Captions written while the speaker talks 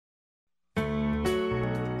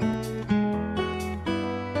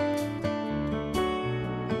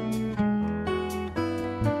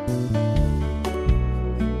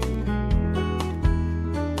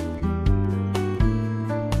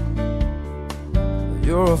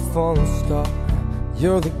You're a falling star,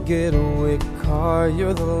 you're the getaway car,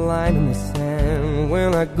 you're the line in the sand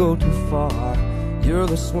when I go too far. You're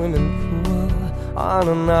the swimming pool on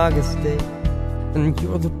an August day, and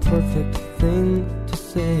you're the perfect thing to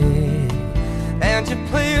say. And you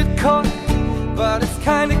play it coy, but it's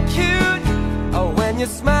kinda cute. Oh, when you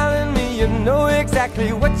smile at me, you know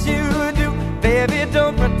exactly what you do. Baby,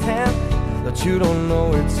 don't pretend that you don't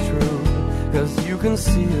know it's true, 'cause you can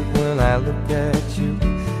see it when I look at you.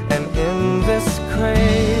 And in this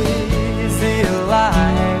crazy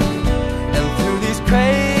life, and through these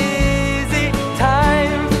crazy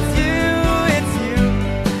times, it's you,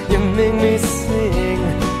 you make me sing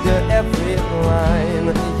your every line,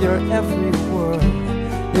 your every word,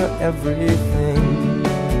 your everything.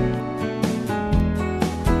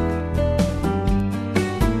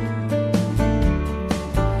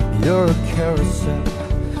 You're a carousel,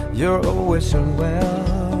 you're a wishing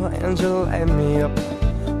well, and you light me up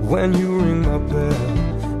when you ring my bell.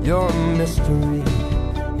 You're a mystery,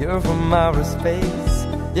 you're from outer space,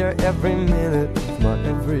 you're every minute of my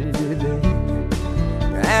everyday.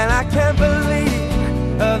 And I can't believe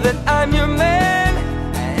that I'm your man,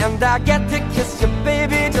 and I get to kiss you,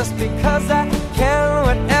 baby, just because I can.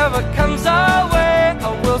 Whatever comes our way, I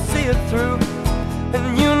will see it through, and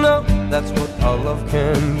you know that's what our love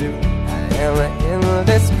can do. And in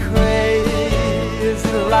this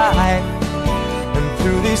crazy life, and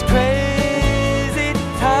through these crazy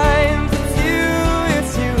times, it's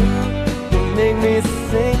you, you make me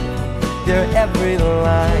sing your every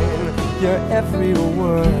line, your every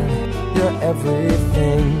word, your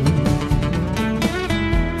everything.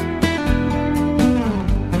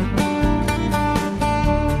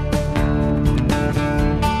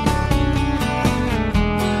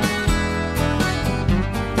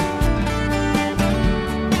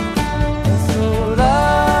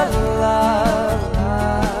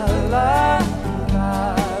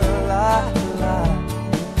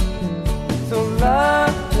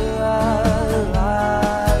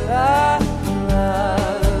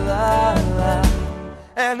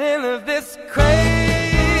 And in this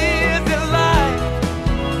crazy life,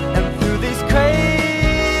 and through these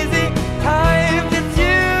crazy times, it's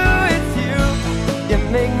you, you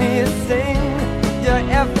make me sing your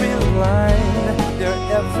every line, your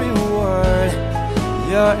every word,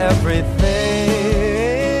 your everything,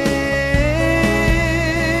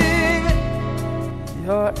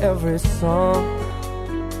 your every song,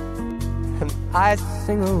 and I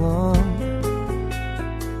sing along,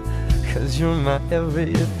 'cause you're my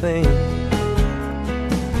everything.